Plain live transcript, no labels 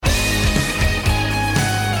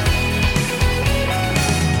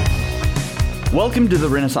Welcome to the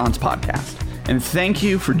Renaissance Podcast, and thank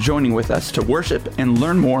you for joining with us to worship and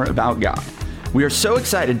learn more about God. We are so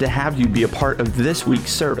excited to have you be a part of this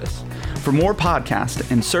week's service. For more podcasts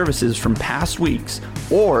and services from past weeks,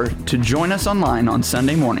 or to join us online on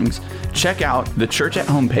Sunday mornings, check out the Church at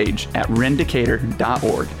Home page at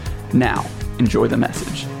rendecatur.org. Now, enjoy the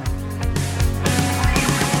message.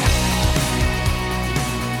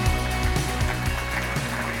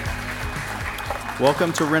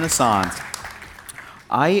 Welcome to Renaissance.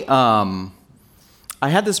 I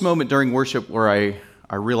had this moment during worship where I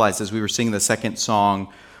realized as we were singing the second song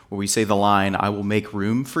where we say the line, "I will make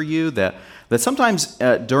room for you," that sometimes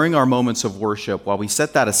during our moments of worship, while we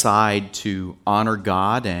set that aside to honor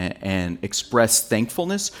God and express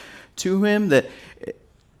thankfulness to Him, that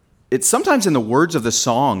it's sometimes in the words of the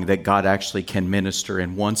song that God actually can minister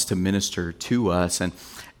and wants to minister to us.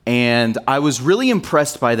 And I was really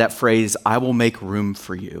impressed by that phrase, "I will make room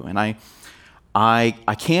for you." And I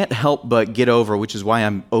can't help but get over, which is why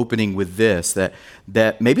I'm opening with this,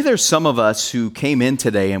 that maybe there's some of us who came in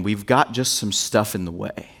today and we've got just some stuff in the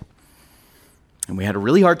way. And we had a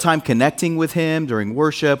really hard time connecting with Him during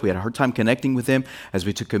worship. We had a hard time connecting with Him as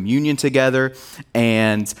we took communion together.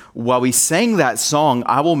 And while we sang that song,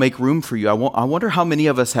 "I will make room for you," I wonder how many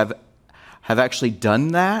of us have actually done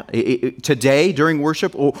that today during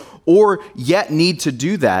worship or yet need to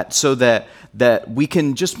do that so that we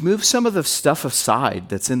can just move some of the stuff aside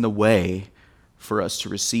that's in the way for us to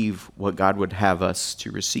receive what God would have us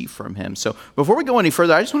to receive from Him. So before we go any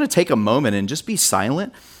further, I just want to take a moment and just be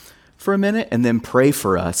silent for a minute and then pray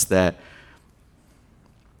for us that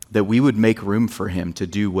we would make room for Him to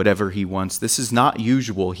do whatever He wants. This is not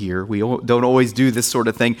usual here. We don't always do this sort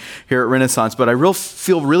of thing here at Renaissance, but I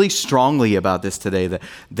feel really strongly about this today,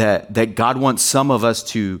 that God wants some of us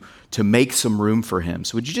to make some room for Him.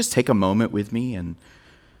 So would you just take a moment with me and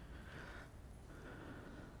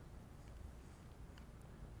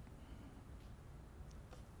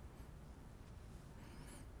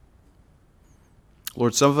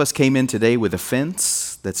Lord, some of us came in today with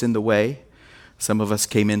offense that's in the way. Some of us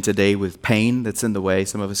came in today with pain that's in the way.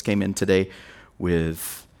 Some of us came in today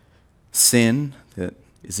with sin that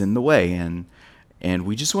is in the way. And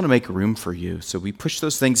we just want to make room for you. So we push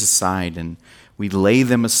those things aside and we lay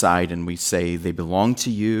them aside and we say they belong to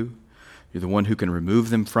you. You're the one who can remove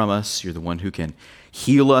them from us. You're the one who can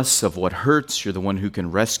heal us of what hurts. You're the one who can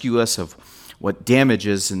rescue us of what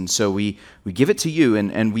damages. And so we give it to you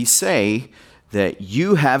and we say that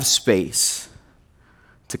you have space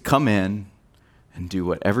to come in and do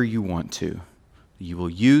whatever you want to. You will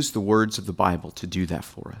use the words of the Bible to do that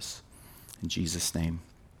for us. In Jesus' name,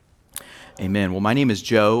 amen. Well, my name is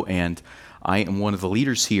Joe, and I am one of the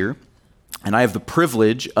leaders here, and I have the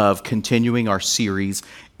privilege of continuing our series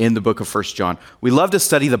in the book of 1 John. We love to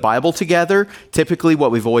study the Bible together. Typically,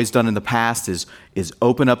 what we've always done in the past is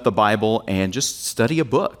open up the Bible and just study a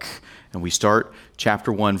book. And we start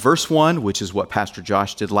chapter 1, verse 1, which is what Pastor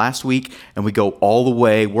Josh did last week, and we go all the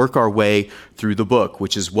way, work our way through the book,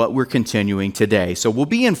 which is what we're continuing today. So we'll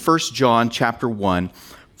be in 1 John chapter 1,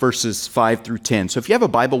 verses 5 through 10. So if you have a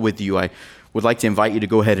Bible with you, I would like to invite you to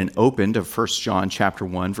go ahead and open to 1 John chapter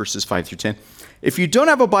 1, verses 5 through 10. If you don't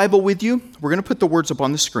have a Bible with you, we're going to put the words up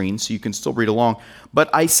on the screen so you can still read along. But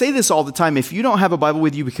I say this all the time, if you don't have a Bible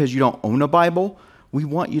with you because you don't own a Bible, we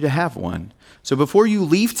want you to have one. So before you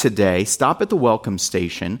leave today, stop at the welcome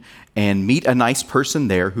station and meet a nice person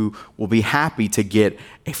there who will be happy to get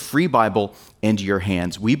a free Bible into your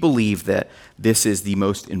hands. We believe that this is the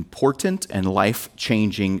most important and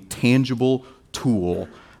life-changing, tangible tool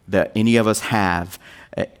that any of us have.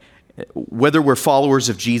 Whether we're followers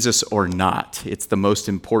of Jesus or not, it's the most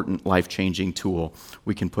important life-changing tool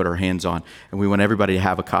we can put our hands on. And we want everybody to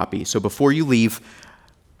have a copy. So before you leave,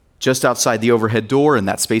 just outside the overhead door in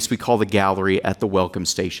that space we call the gallery at the welcome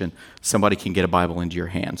station, somebody can get a Bible into your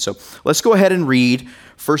hand. So let's go ahead and read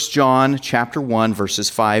 1 John chapter 1,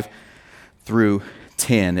 verses 5 through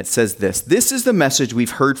 10. It says this: "This is the message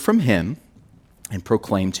we've heard from Him and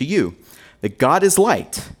proclaimed to you, that God is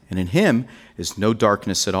light, and in Him is no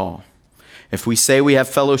darkness at all. If we say we have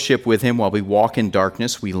fellowship with Him while we walk in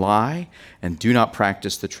darkness, we lie and do not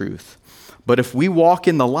practice the truth. But if we walk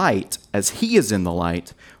in the light, as He is in the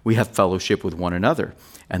light, we have fellowship with one another,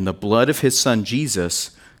 and the blood of His Son Jesus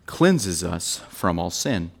cleanses us from all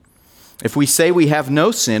sin. If we say we have no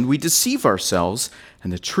sin, we deceive ourselves,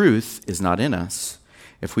 and the truth is not in us.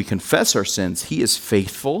 If we confess our sins, He is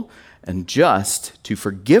faithful and just to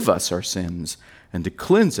forgive us our sins and to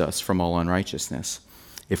cleanse us from all unrighteousness.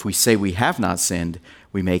 If we say we have not sinned,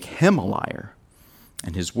 we make Him a liar,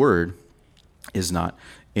 and His word is not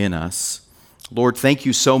in us." Lord, thank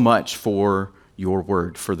you so much for your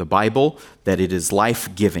word, for the Bible, that it is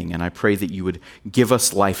life-giving. And I pray that you would give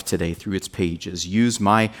us life today through its pages. Use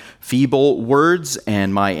my feeble words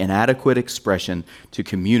and my inadequate expression to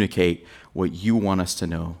communicate what you want us to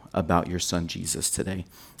know about your son Jesus today.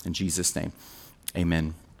 In Jesus' name,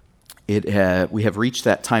 amen. We have reached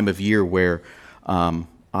that time of year where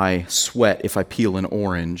I sweat if I peel an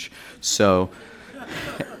orange.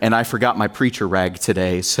 And I forgot my preacher rag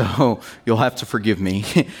today, so you'll have to forgive me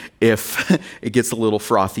if it gets a little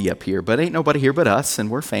frothy up here. But ain't nobody here but us, and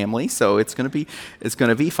we're family, so it's gonna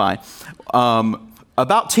be fine.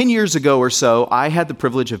 About 10 years ago or so, I had the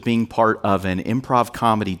privilege of being part of an improv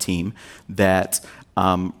comedy team that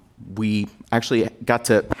we actually got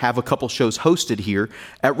to have a couple shows hosted here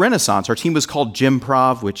at Renaissance. Our team was called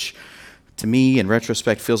Gymprov, which to me, in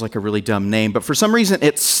retrospect, feels like a really dumb name. But for some reason,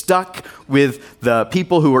 it stuck with the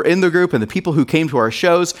people who were in the group and the people who came to our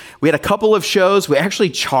shows. We had a couple of shows. We actually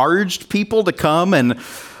charged people to come and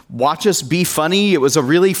watch us be funny. It was a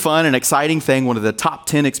really fun and exciting thing, one of the top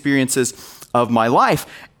 10 experiences of my life.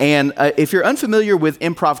 And if you're unfamiliar with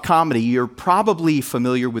improv comedy, you're probably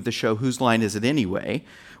familiar with the show Whose Line Is It Anyway?,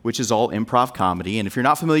 which is all improv comedy. And if you're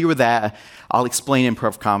not familiar with that, I'll explain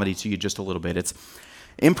improv comedy to you just a little bit.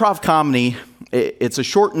 Improv comedy, it's a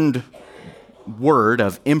shortened word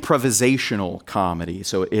of improvisational comedy.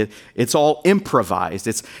 So it's all improvised.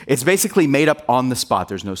 It's basically made up on the spot.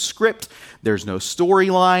 There's no script. There's no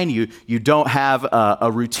storyline. You don't have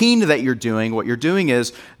a routine that you're doing. What you're doing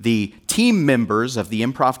is the team members of the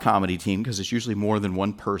improv comedy team, because it's usually more than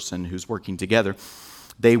one person who's working together,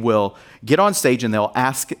 they will get on stage and they'll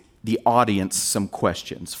ask the audience some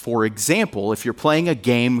questions. For example, if you're playing a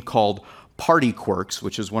game called Party Quirks,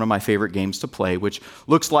 which is one of my favorite games to play, which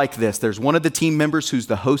looks like this. There's one of the team members who's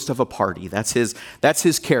the host of a party. That's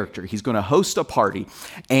his character. He's going to host a party.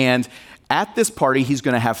 And at this party, he's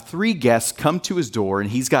going to have 3 guests come to his door, and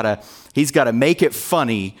he's got to make it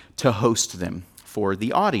funny to host them for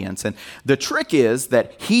the audience. And the trick is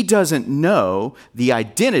that he doesn't know the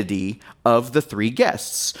identity of the 3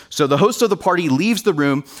 guests. So the host of the party leaves the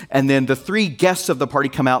room, and then the 3 guests of the party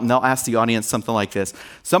come out, and they'll ask the audience something like this.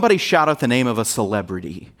 Somebody shout out the name of a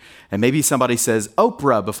celebrity. And maybe somebody says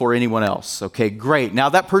Oprah before anyone else. Okay, great. Now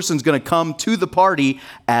that person's going to come to the party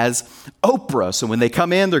as Oprah. So when they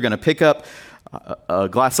come in, they're going to pick up a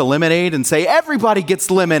glass of lemonade and say, everybody gets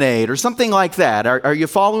lemonade, or something like that. Are you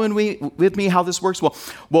following with me how this works?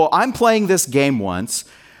 Well, I'm playing this game once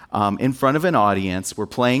in front of an audience. We're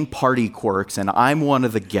playing Party Quirks, and I'm one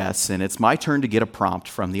of the guests, and it's my turn to get a prompt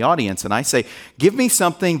from the audience. And I say, give me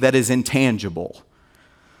something that is intangible,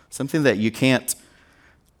 something that you can't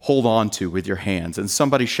hold on to with your hands. And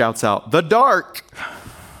somebody shouts out, the dark.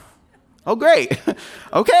 Oh, great.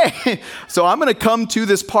 Okay. So I'm going to come to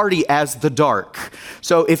this party as the dark.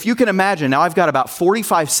 So if you can imagine, now I've got about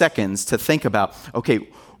 45 seconds to think about, okay,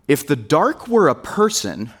 if the dark were a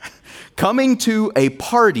person coming to a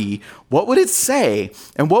party, what would it say?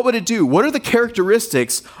 And what would it do? What are the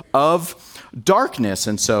characteristics of darkness?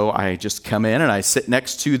 And so I just come in and I sit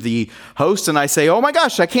next to the host and I say, oh my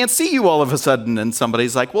gosh, I can't see you all of a sudden. And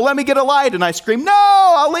somebody's like, well, let me get a light. And I scream, no,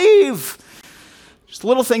 I'll leave. Just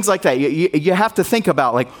little things like that. You have to think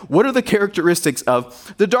about, like, what are the characteristics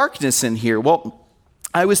of the darkness in here? Well,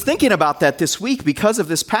 I was thinking about that this week because of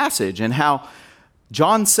this passage and how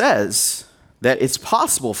John says that it's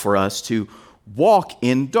possible for us to walk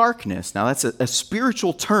in darkness. Now, that's a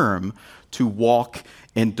spiritual term, to walk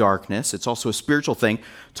in darkness. It's also a spiritual thing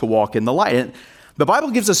to walk in the light. And the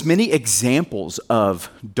Bible gives us many examples of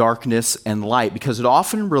darkness and light because it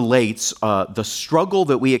often relates the struggle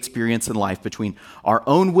that we experience in life between our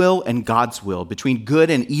own will and God's will, between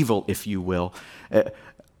good and evil, if you will,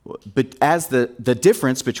 but as the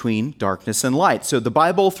difference between darkness and light. So the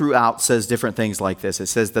Bible throughout says different things like this. It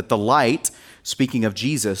says that the light, speaking of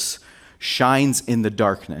Jesus, shines in the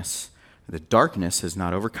darkness. The darkness has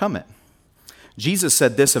not overcome it. Jesus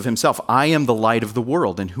said this of himself, I am the light of the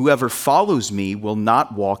world, and whoever follows me will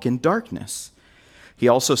not walk in darkness. He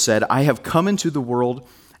also said, I have come into the world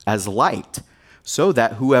as light, so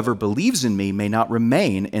that whoever believes in me may not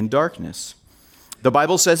remain in darkness. The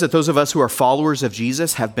Bible says that those of us who are followers of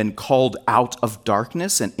Jesus have been called out of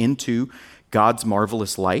darkness and into God's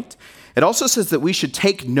marvelous light. It also says that we should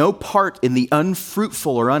take no part in the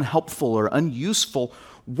unfruitful or unhelpful or unuseful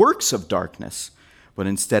works of darkness, but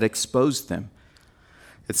instead expose them.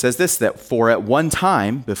 It says this, that for at one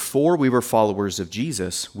time, before we were followers of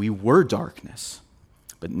Jesus, we were darkness.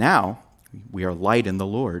 But now we are light in the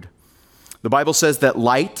Lord. The Bible says that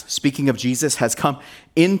light, speaking of Jesus, has come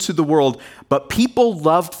into the world, but people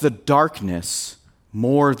loved the darkness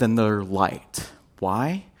more than their light.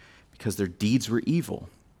 Why? because their deeds were evil.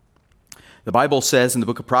 The Bible says in the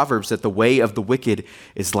book of Proverbs that the way of the wicked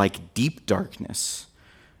is like deep darkness,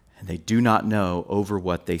 and they do not know over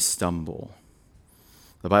what they stumble.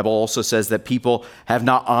 The Bible also says that people have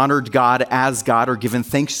not honored God as God or given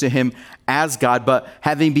thanks to him as God, but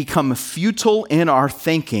having become futile in our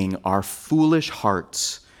thinking, our foolish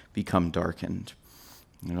hearts become darkened.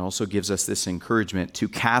 And it also gives us this encouragement to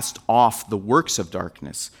cast off the works of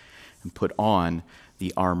darkness and put on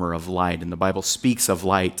the armor of light. And the Bible speaks of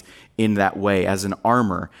light in that way, as an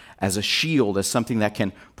armor, as a shield, as something that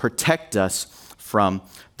can protect us from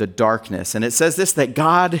the darkness. And it says this, that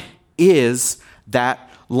God is that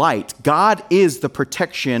light. God is the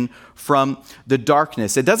protection from the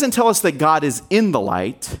darkness. It doesn't tell us that God is in the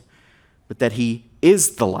light, but that he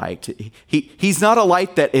is the light. He's not a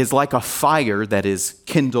light that is like a fire that is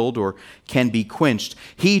kindled or can be quenched.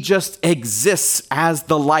 He just exists as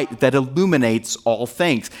the light that illuminates all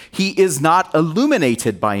things. He is not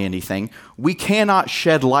illuminated by anything. We cannot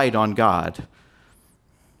shed light on God.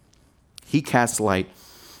 He casts light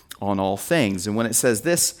on all things. And when it says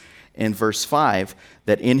this in verse 5,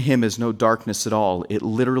 that in him is no darkness at all, it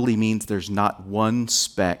literally means there's not one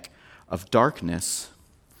speck of darkness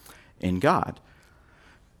in God.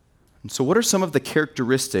 And so what are some of the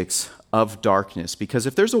characteristics of darkness? Because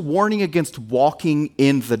if there's a warning against walking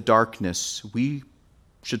in the darkness, we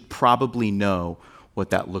should probably know what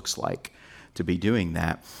that looks like to be doing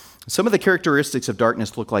that. Some of the characteristics of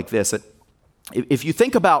darkness look like this. If you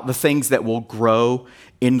think about the things that will grow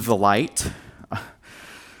in the light,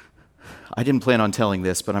 I didn't plan on telling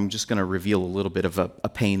this, but I'm just going to reveal a little bit of a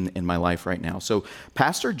pain in my life right now. So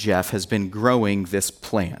Pastor Jeff has been growing this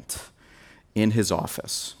plant in his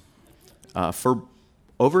office for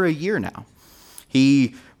over a year now.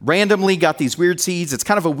 He randomly got these weird seeds. It's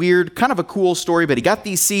kind of a cool story, but he got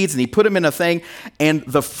these seeds and he put them in a thing. And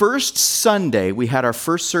the first Sunday we had our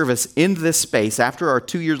first service in this space after our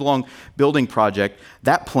 2-year-long building project,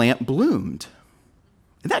 that plant bloomed.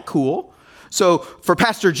 Isn't that cool? So for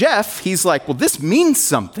Pastor Jeff, he's like, well, this means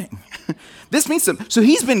something. This means something. So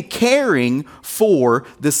he's been caring for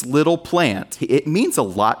this little plant. It means a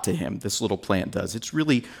lot to him, this little plant does. It's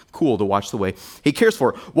really cool to watch the way he cares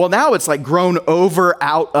for it. Well, now it's like grown over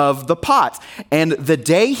out of the pot. And the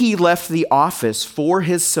day he left the office for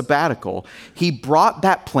his sabbatical, he brought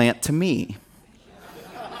that plant to me.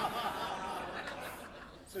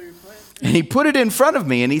 And he put it in front of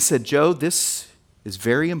me and he said, Joe, this is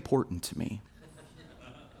very important to me.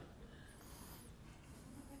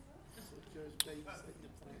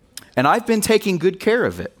 And I've been taking good care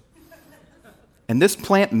of it. And this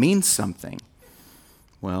plant means something.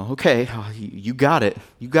 Well, okay, you got it.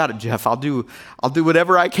 You got it, Jeff. I'll do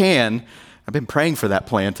whatever I can. I've been praying for that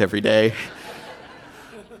plant every day.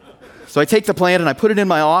 So I take the plant and I put it in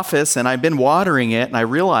my office and I've been watering it and I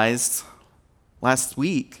realized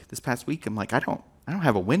this past week, I'm like, I don't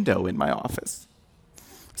have a window in my office.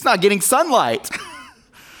 It's not getting sunlight.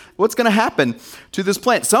 What's going to happen to this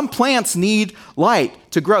plant? Some plants need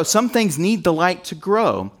light to grow. Some things need the light to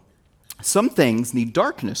grow. Some things need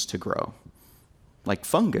darkness to grow, like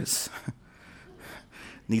fungus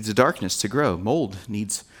needs the darkness to grow. Mold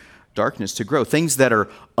needs darkness to grow. Things that are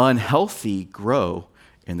unhealthy grow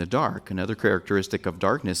in the dark. Another characteristic of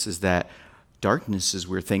darkness is that darkness is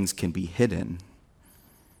where things can be hidden.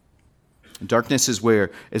 Darkness is where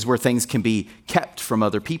things can be kept from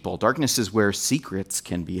other people. Darkness is where secrets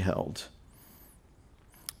can be held.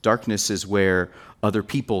 Darkness is where other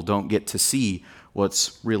people don't get to see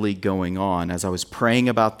what's really going on. As I was praying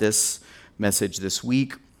about this message this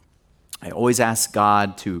week, I always ask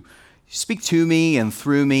God to speak to me and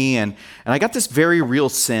through me. And I got this very real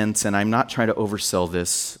sense, and I'm not trying to oversell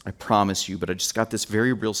this, I promise you, but I just got this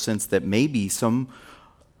very real sense that maybe some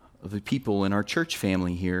of the people in our church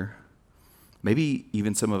family here, maybe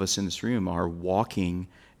even some of us in this room, are walking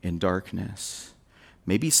in darkness.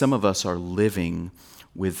 Maybe some of us are living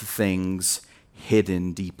with things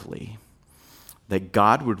hidden deeply that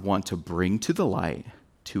God would want to bring to the light,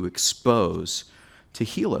 to expose, to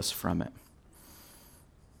heal us from it.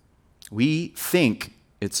 We think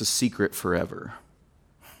it's a secret forever.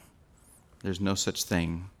 There's no such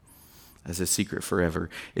thing as a secret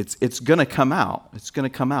forever. It's going to come out. It's going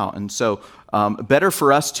to come out. And so better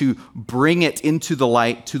for us to bring it into the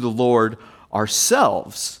light to the Lord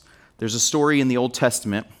ourselves. There's a story in the Old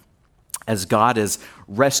Testament as God has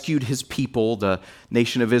rescued his people, the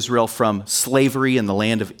nation of Israel, from slavery in the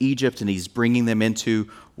land of Egypt, and he's bringing them into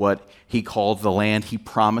what he called the land he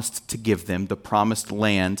promised to give them, the promised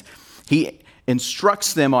land. He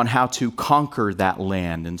instructs them on how to conquer that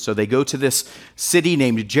land. And so they go to this city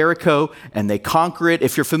named Jericho and they conquer it.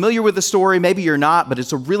 If you're familiar with the story, maybe you're not, but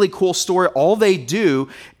it's a really cool story. All they do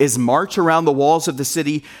is march around the walls of the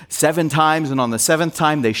city 7 times, and on the 7th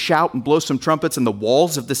time they shout and blow some trumpets, and the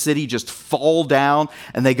walls of the city just fall down,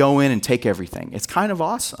 and they go in and take everything. It's kind of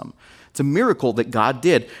awesome. It's a miracle that God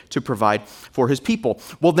did to provide for his people.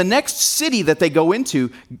 Well, the next city that they go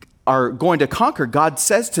into are going to conquer, God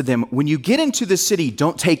says to them, when you get into the city,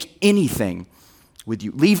 don't take anything with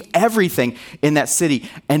you. Leave everything in that city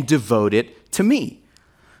and devote it to me.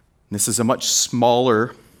 This is a much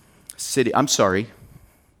smaller city. I'm sorry.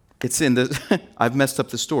 It's in the, I've messed up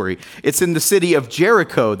the story. It's in the city of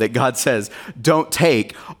Jericho that God says, don't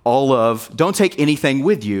take anything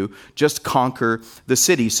with you, just conquer the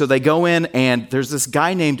city. So they go in, and there's this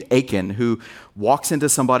guy named Achan who walks into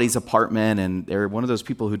somebody's apartment, and they're one of those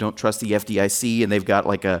people who don't trust the FDIC, and they've got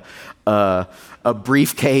like a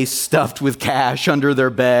briefcase stuffed with cash under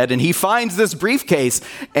their bed, and he finds this briefcase,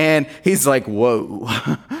 and he's like, whoa,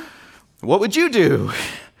 what would you do?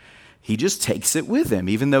 He just takes it with him,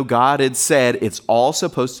 even though God had said it's all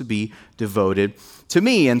supposed to be devoted to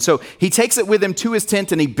me. And so he takes it with him to his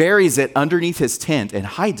tent, and he buries it underneath his tent and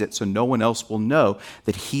hides it so no one else will know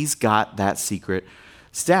that he's got that secret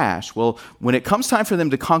stash. Well, when it comes time for them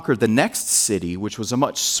to conquer the next city, which was a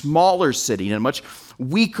much smaller city and a much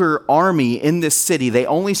weaker army in this city, they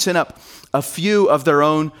only sent up a few of their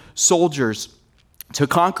own soldiers to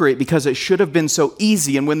conquer it because it should have been so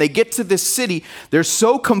easy. And when they get to this city, they're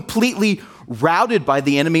so completely routed by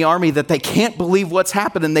the enemy army that they can't believe what's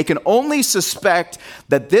happened. And they can only suspect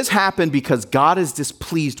that this happened because God is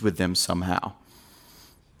displeased with them somehow.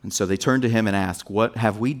 And so they turn to him and ask, what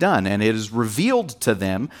have we done? And it is revealed to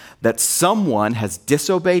them that someone has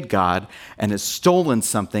disobeyed God and has stolen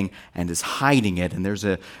something and is hiding it. And there's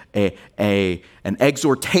an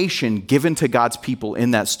exhortation given to God's people in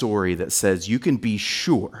that story that says, you can be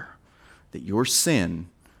sure that your sin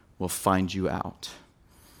will find you out.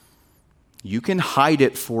 You can hide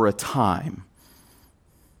it for a time,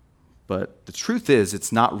 but the truth is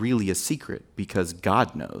it's not really a secret because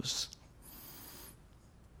God knows.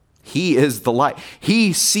 He is the light.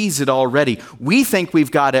 He sees it already. We think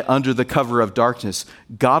we've got it under the cover of darkness.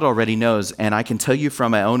 God already knows, and I can tell you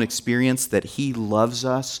from my own experience that he loves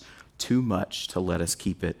us too much to let us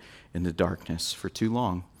keep it in the darkness for too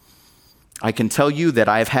long. I can tell you that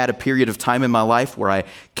I've had a period of time in my life where I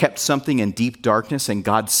kept something in deep darkness, and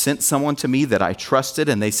God sent someone to me that I trusted,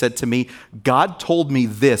 and they said to me, God told me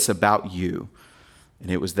this about you.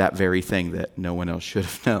 And it was that very thing that no one else should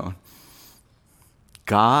have known.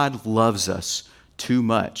 God loves us too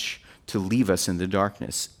much to leave us in the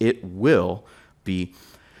darkness. It will be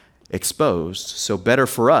exposed. So better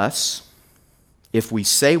for us, if we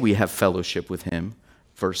say we have fellowship with him,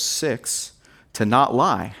 verse 6, to not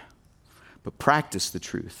lie, but practice the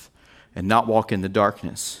truth and not walk in the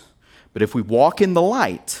darkness. But if we walk in the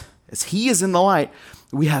light, as he is in the light,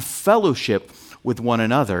 we have fellowship with one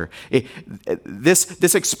another.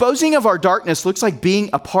 This exposing of our darkness looks like being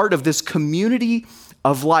a part of this community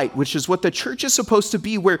of light, which is what the church is supposed to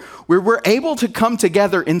be, where we're able to come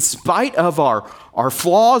together in spite of our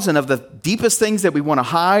flaws and of the deepest things that we want to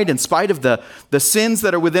hide, in spite of the sins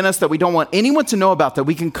that are within us that we don't want anyone to know about, that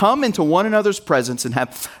we can come into one another's presence and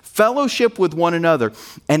have fellowship with one another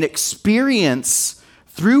and experience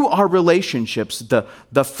through our relationships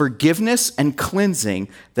the forgiveness and cleansing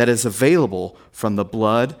that is available from the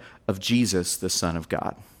blood of Jesus, the Son of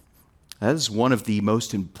God. That is one of the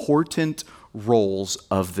most important roles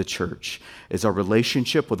of the church, is our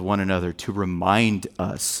relationship with one another to remind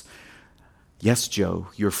us, yes, Joe,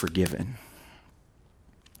 you're forgiven.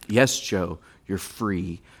 Yes, Joe, you're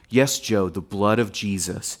free. Yes, Joe, the blood of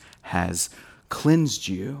Jesus has cleansed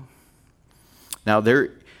you. Now, there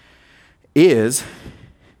is,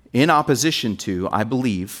 in opposition to, I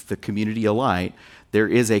believe, the community of light, there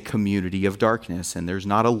is a community of darkness, and there's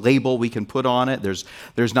not a label we can put on it.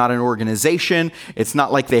 There's not an organization. It's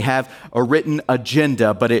not like they have a written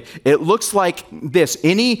agenda, but it looks like this.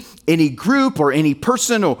 Any group or any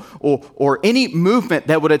person or any movement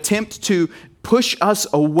that would attempt to push us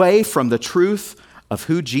away from the truth of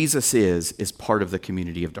who Jesus is part of the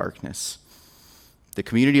community of darkness. The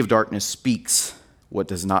community of darkness speaks what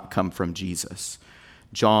does not come from Jesus.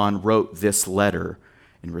 John wrote this letter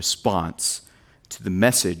in response to the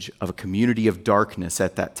message of a community of darkness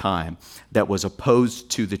at that time that was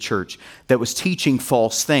opposed to the church, that was teaching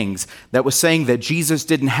false things, that was saying that Jesus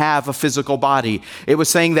didn't have a physical body. It was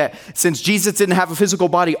saying that since Jesus didn't have a physical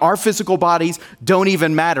body, our physical bodies don't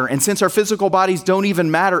even matter. And since our physical bodies don't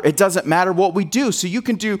even matter, it doesn't matter what we do. So you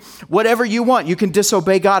can do whatever you want. You can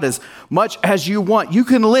disobey God as much as you want. You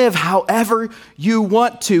can live however you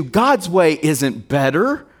want to. God's way isn't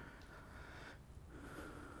better.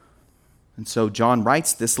 And so John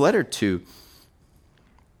writes this letter to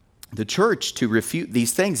the church to refute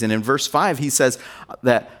these things. And in verse 5, he says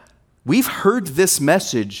that we've heard this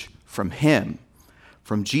message from him,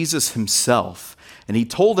 from Jesus himself. And he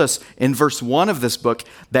told us in verse 1 of this book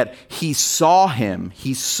that he saw him.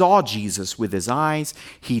 He saw Jesus with his eyes.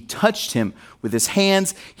 He touched him with his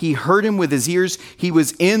hands. He heard him with his ears. He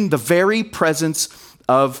was in the very presence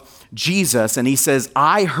of Jesus. And he says,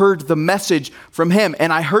 I heard the message from him,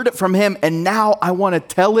 and I heard it from him, and now I want to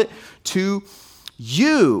tell it to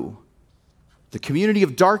you. The community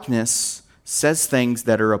of darkness says things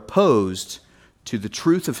that are opposed to the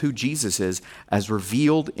truth of who Jesus is as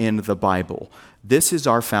revealed in the Bible. This is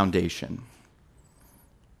our foundation.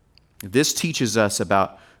 This teaches us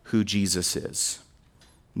about who Jesus is.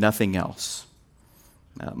 Nothing else.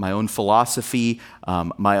 My own philosophy,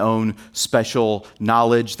 my own special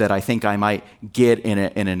knowledge that I think I might get in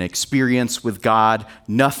an experience with God.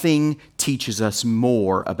 Nothing teaches us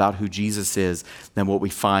more about who Jesus is than what we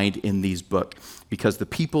find in these books. Because the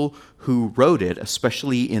people who wrote it,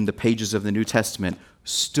 especially in the pages of the New Testament,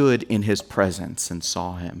 stood in his presence and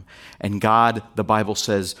saw him. And God, the Bible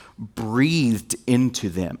says, breathed into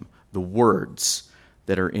them the words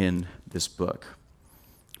that are in this book.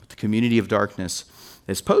 But the community of darkness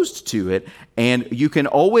is opposed to it, and you can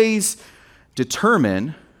always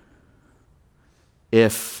determine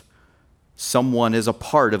if someone is a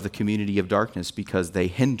part of the community of darkness because they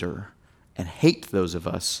hinder and hate those of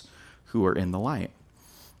us who are in the light.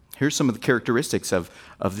 Here's some of the characteristics of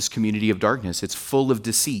this community of darkness. It's full of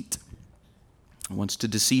deceit. It wants to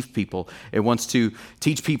deceive people. It wants to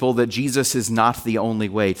teach people that Jesus is not the only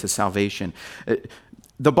way to salvation.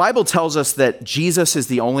 The Bible tells us that Jesus is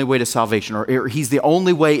the only way to salvation, or he's the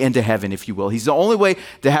only way into heaven, if you will. He's the only way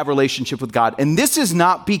to have a relationship with God. And this is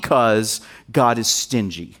not because God is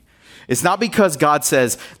stingy. It's not because God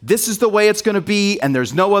says, this is the way it's going to be, and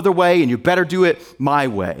there's no other way, and you better do it my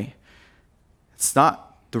way. It's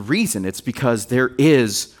not the reason. It's because there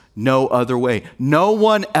is no other way. No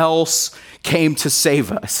one else came to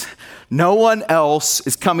save us. No one else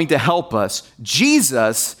is coming to help us.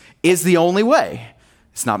 Jesus is the only way.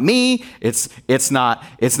 It's not me. It's not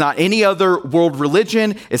any other world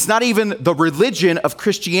religion. It's not even the religion of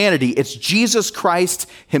Christianity. It's Jesus Christ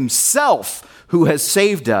himself who has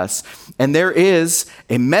saved us. And there is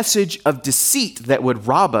a message of deceit that would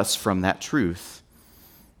rob us from that truth.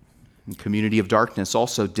 The community of darkness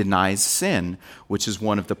also denies sin, which is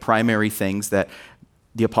one of the primary things that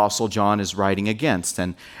the Apostle John is writing against.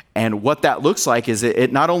 And what that looks like is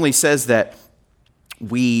it not only says that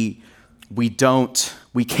we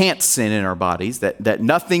can't sin in our bodies, that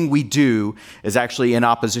nothing we do is actually in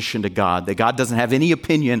opposition to God, that God doesn't have any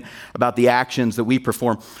opinion about the actions that we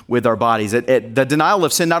perform with our bodies. The denial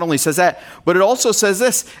of sin not only says that, but it also says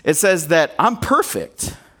this. It says that I'm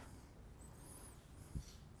perfect.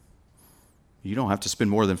 You don't have to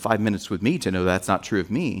spend more than 5 minutes with me to know that's not true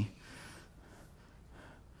of me.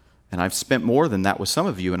 And I've spent more than that with some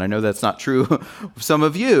of you, and I know that's not true of some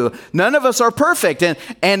of you. None of us are perfect.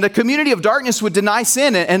 And the community of darkness would deny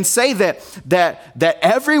sin and say that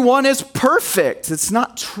everyone is perfect. It's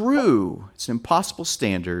not true. It's an impossible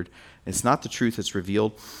standard. It's not the truth that's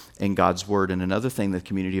revealed in God's word. And another thing the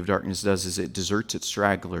community of darkness does is it deserts its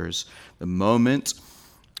stragglers. The moment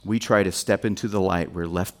we try to step into the light, we're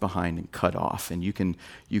left behind and cut off. And you can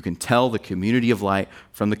tell the community of light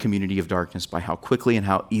from the community of darkness by how quickly and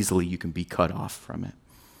how easily you can be cut off from it.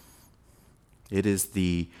 It is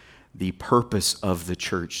the purpose of the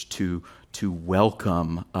church to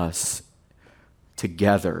welcome us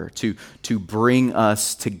together, to bring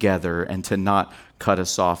us together and to not cut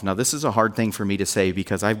us off. Now, this is a hard thing for me to say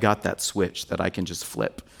because I've got that switch that I can just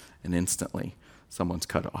flip and instantly someone's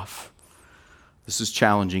cut off. This is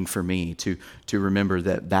challenging for me to remember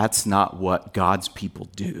that that's not what God's people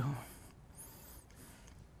do.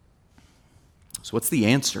 So what's the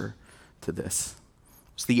answer to this?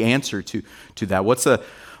 What's the answer to that? What's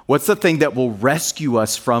the thing that will rescue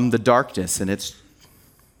us from the darkness? And it's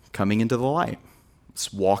coming into the light.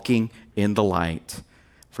 It's walking in the light.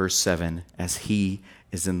 Verse 7, as he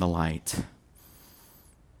is in the light.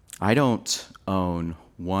 I don't own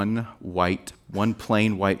one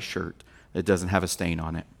plain white shirt that doesn't have a stain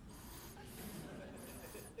on it.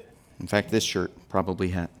 In fact, this shirt probably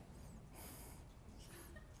has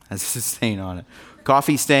a stain on it.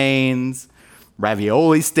 Coffee stains,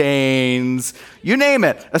 ravioli stains, you name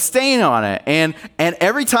it, a stain on it. And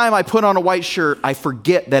every time I put on a white shirt, I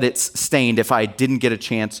forget that it's stained if I didn't get a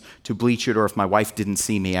chance to bleach it or if my wife didn't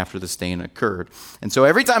see me after the stain occurred. And so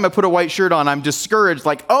every time I put a white shirt on, I'm discouraged,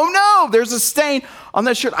 like, oh no, there's a stain on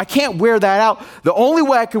that shirt. I can't wear that out. The only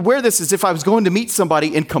way I could wear this is if I was going to meet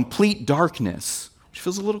somebody in complete darkness, which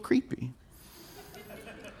feels a little creepy.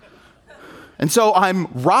 And so I'm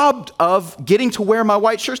robbed of getting to wear my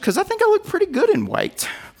white shirts because I think I look pretty good in white.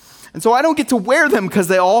 And so I don't get to wear them because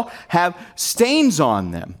they all have stains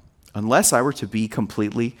on them, unless I were to be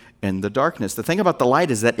completely in the darkness. The thing about the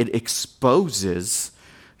light is that it exposes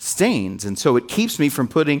stains. And so it keeps me from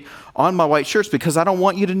putting on my white shirts because I don't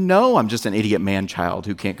want you to know I'm just an idiot man-child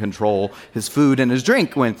who can't control his food and his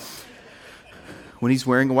drink when he's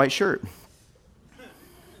wearing a white shirt.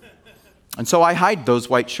 And so I hide those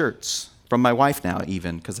white shirts from my wife now,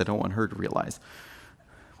 even, because I don't want her to realize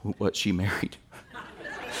what she married.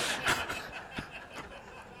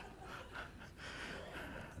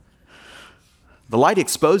 The light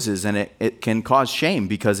exposes, and it can cause shame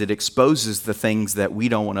because it exposes the things that we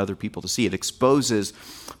don't want other people to see. It exposes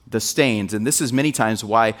the stains, and this is many times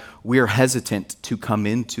why we're hesitant to come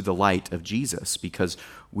into the light of Jesus, because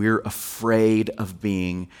we're afraid of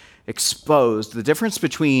being exposed. The difference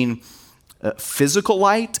between physical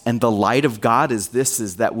light and the light of God is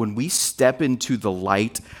that when we step into the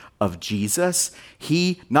light of Jesus,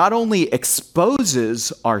 he not only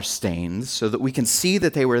exposes our stains so that we can see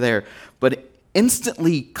that they were there, but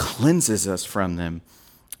instantly cleanses us from them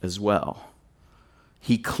as well.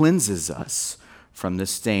 He cleanses us from the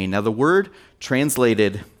stain. Now, the word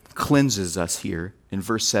translated cleanses us here in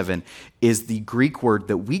verse 7 is the Greek word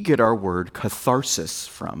that we get our word catharsis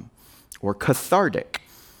from, or cathartic.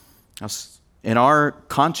 Now, in our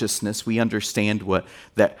consciousness, we understand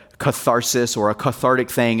that catharsis or a cathartic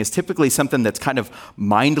thing is typically something that's kind of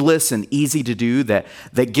mindless and easy to do, that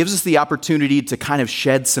gives us the opportunity to kind of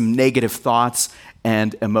shed some negative thoughts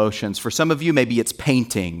and emotions. For some of you, maybe it's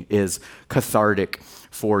painting is cathartic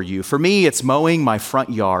for you. For me, it's mowing my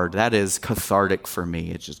front yard. That is cathartic for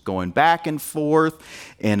me. It's just going back and forth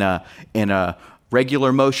in a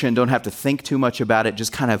regular motion. Don't have to think too much about it.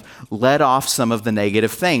 Just kind of let off some of the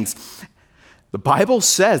negative things. The Bible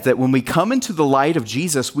says that when we come into the light of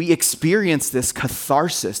Jesus, we experience this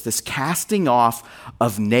catharsis, this casting off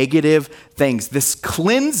of negative things, this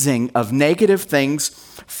cleansing of negative things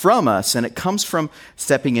from us, and it comes from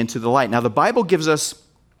stepping into the light. Now, the Bible gives us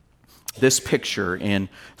this picture in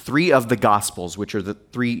 3 of the Gospels, which are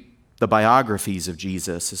the biographies of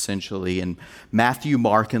Jesus, essentially, in Matthew,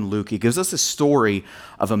 Mark, and Luke. He gives us a story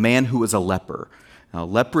of a man who was a leper. Now,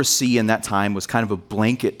 leprosy in that time was kind of a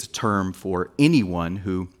blanket term for anyone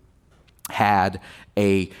who had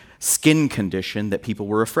a skin condition that people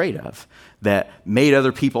were afraid of, that made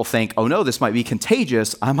other people think, oh no, this might be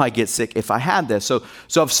contagious. I might get sick if I had this. So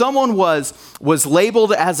if someone was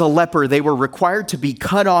labeled as a leper, they were required to be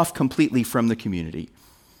cut off completely from the community.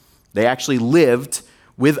 They actually lived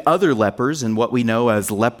with other lepers in what we know as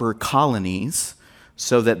leper colonies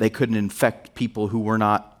so that they couldn't infect people who were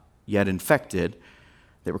not yet infected.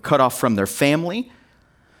 They were cut off from their family.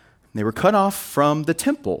 They were cut off from the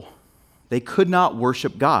temple. They could not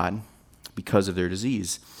worship God because of their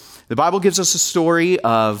disease. The Bible gives us a story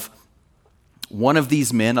of one of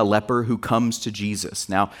these men, a leper, who comes to Jesus.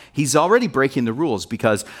 Now, he's already breaking the rules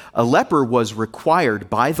because a leper was required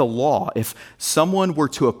by the law. If someone were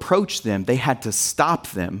to approach them, they had to stop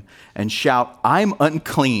them and shout, "I'm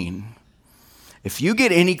unclean. If you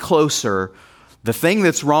get any closer, the thing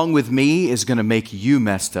that's wrong with me is going to make you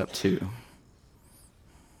messed up too."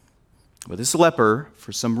 But this leper,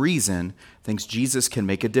 for some reason, thinks Jesus can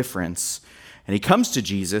make a difference. And he comes to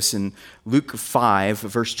Jesus in Luke 5,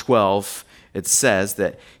 verse 12. It says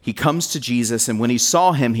that he comes to Jesus, and when he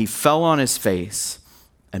saw him, he fell on his face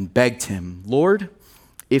and begged him, "Lord,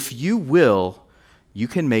 if you will, you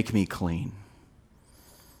can make me clean."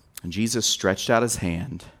 And Jesus stretched out his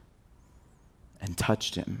hand and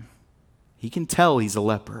touched him. He can tell he's a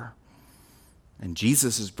leper. And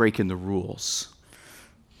Jesus is breaking the rules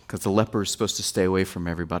because the leper is supposed to stay away from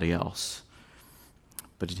everybody else.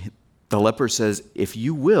 But the leper says, "If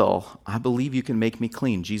you will, I believe you can make me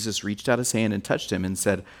clean." Jesus reached out his hand and touched him and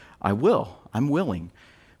said, "I will. I'm willing.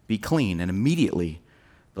 Be clean." And immediately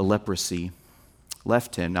the leprosy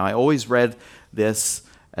left him. Now, I always read this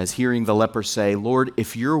as hearing the leper say, "Lord,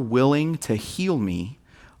 if you're willing to heal me,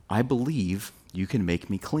 I believe you can make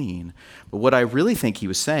me clean. But what I really think he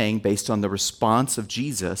was saying, based on the response of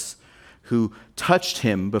Jesus, who touched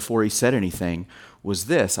him before he said anything, was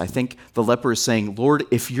this. I think the leper is saying, Lord,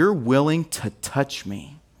 if you're willing to touch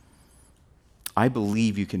me, I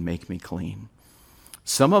believe you can make me clean.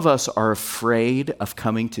 Some of us are afraid of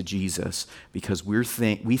coming to Jesus because we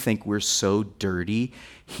think we're so dirty,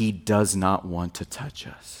 he does not want to touch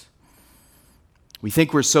us. We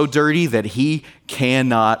think we're so dirty that he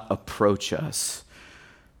cannot approach us.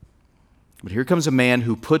 But here comes a man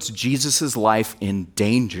who puts Jesus' life in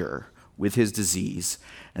danger with his disease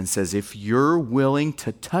and says, if you're willing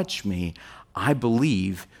to touch me, I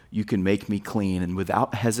believe you can make me clean. And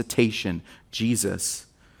without hesitation, Jesus,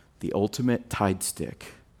 the ultimate tide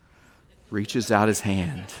stick, reaches out his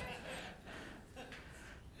hand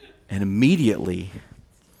and immediately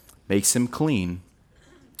makes him clean.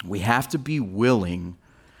 We have to be willing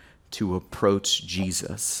to approach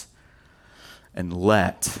Jesus and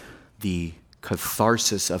let the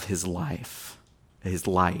catharsis of his life, his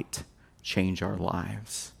light, change our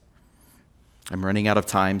lives. I'm running out of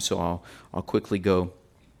time, so I'll quickly go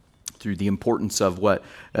through the importance of what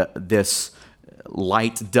this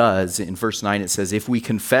light does. In verse 9 it says, if we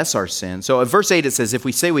confess our sin. So at verse 8 it says, if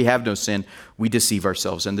we say we have no sin, we deceive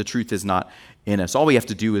ourselves and the truth is not in us. All we have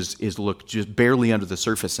to do is look just barely under the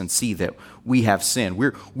surface and see that we have sin.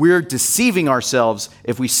 We're deceiving ourselves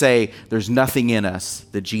if we say there's nothing in us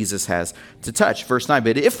that Jesus has to touch. Verse 9,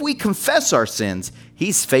 but if we confess our sins,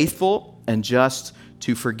 he's faithful and just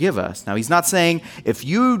to forgive us. Now, he's not saying, if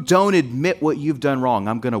you don't admit what you've done wrong,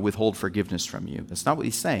 I'm going to withhold forgiveness from you. That's not what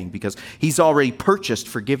he's saying, because he's already purchased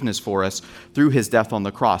forgiveness for us through his death on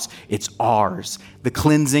the cross. It's ours. The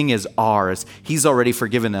cleansing is ours. He's already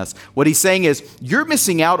forgiven us. What he's saying is, you're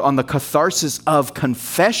missing out on the catharsis of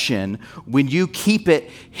confession when you keep it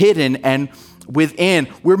hidden and within.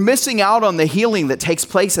 We're missing out on the healing that takes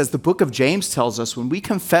place, as the book of James tells us, when we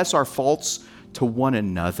confess our faults to one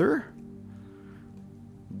another.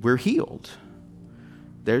 We're healed.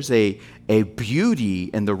 There's a beauty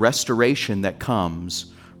in the restoration that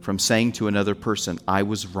comes from saying to another person, I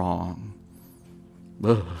was wrong.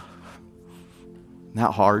 Ugh.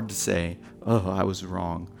 Not hard to say, oh, I was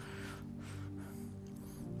wrong.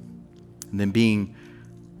 And then being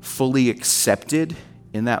fully accepted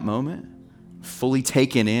in that moment, fully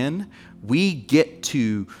taken in, we get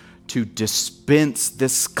to dispense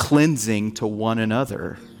this cleansing to one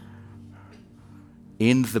another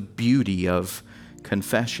in the beauty of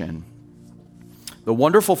confession. The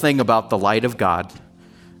wonderful thing about the light of God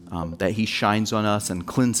that he shines on us and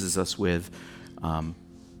cleanses us with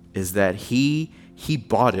is that he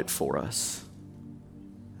bought it for us.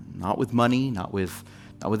 Not with money, not with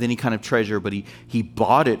any kind of treasure, but he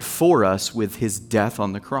bought it for us with his death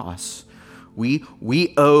on the cross.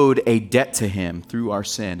 We owed a debt to him through our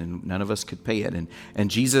sin, and none of us could pay it. And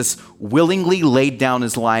Jesus willingly laid down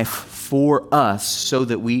his life for us so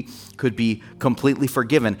that we could be completely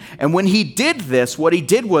forgiven. And when he did this, what he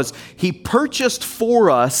did was he purchased for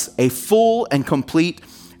us a full and complete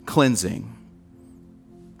cleansing.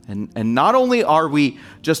 And not only are we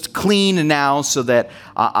just clean now so that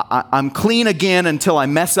I'm clean again until I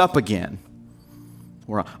mess up again,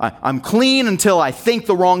 or I'm clean until I think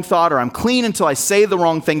the wrong thought, or I'm clean until I say the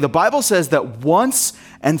wrong thing. The Bible says that once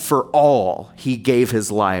and for all, he gave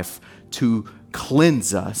his life to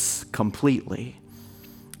cleanse us completely.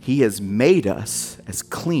 He has made us as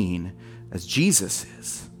clean as Jesus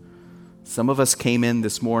is. Some of us came in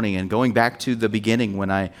this morning, and going back to the beginning when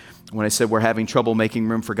I said we're having trouble making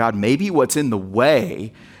room for God, maybe what's in the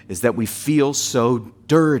way is that we feel so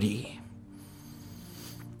dirty.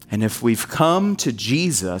 And if we've come to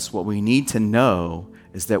Jesus, what we need to know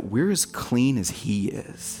is that we're as clean as he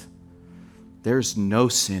is. There's no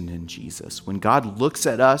sin in Jesus. When God looks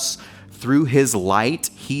at us through his light,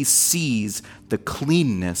 he sees the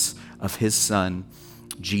cleanness of his son,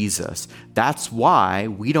 Jesus. That's why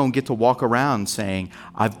we don't get to walk around saying,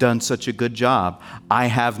 I've done such a good job. I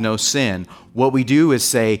have no sin. What we do is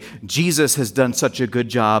say, Jesus has done such a good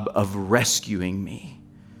job of rescuing me.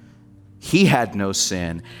 He had no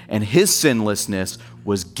sin, and his sinlessness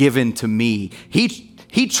was given to me.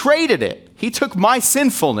 He traded it. He took my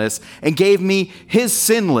sinfulness and gave me his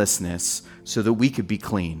sinlessness so that we could be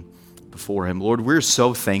clean before him. Lord, we're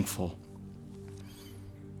so thankful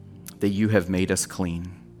that you have made us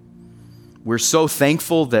clean. We're so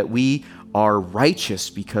thankful that we are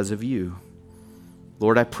righteous because of you.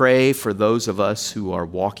 Lord, I pray for those of us who are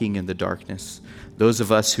walking in the darkness, those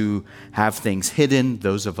of us who have things hidden,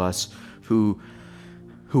 those of us who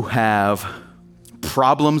have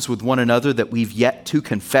problems with one another that we've yet to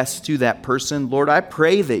confess to that person. Lord, I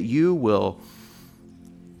pray that you will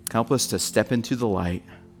Help us to step into the light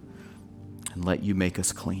and let you make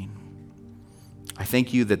us clean. I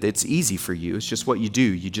thank you that it's easy for you. It's just what you do.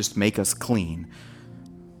 You just make us clean.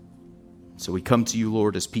 So we come to you,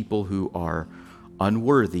 Lord, as people who are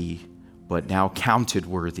unworthy, but now counted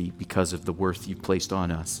worthy because of the worth you've placed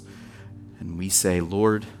on us. And we say,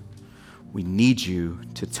 Lord, we need you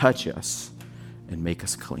to touch us and make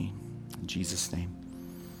us clean. In Jesus' name,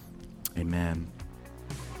 amen.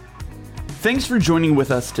 Thanks for joining with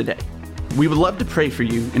us today. We would love to pray for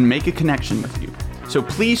you and make a connection with you. So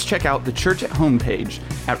please check out the Church at Home page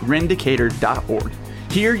at rendicator.org.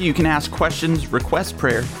 Here you can ask questions, request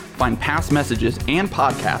prayer, find past messages and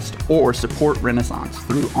podcasts, or support Renaissance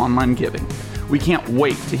through online giving. We can't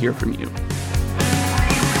wait to hear from you.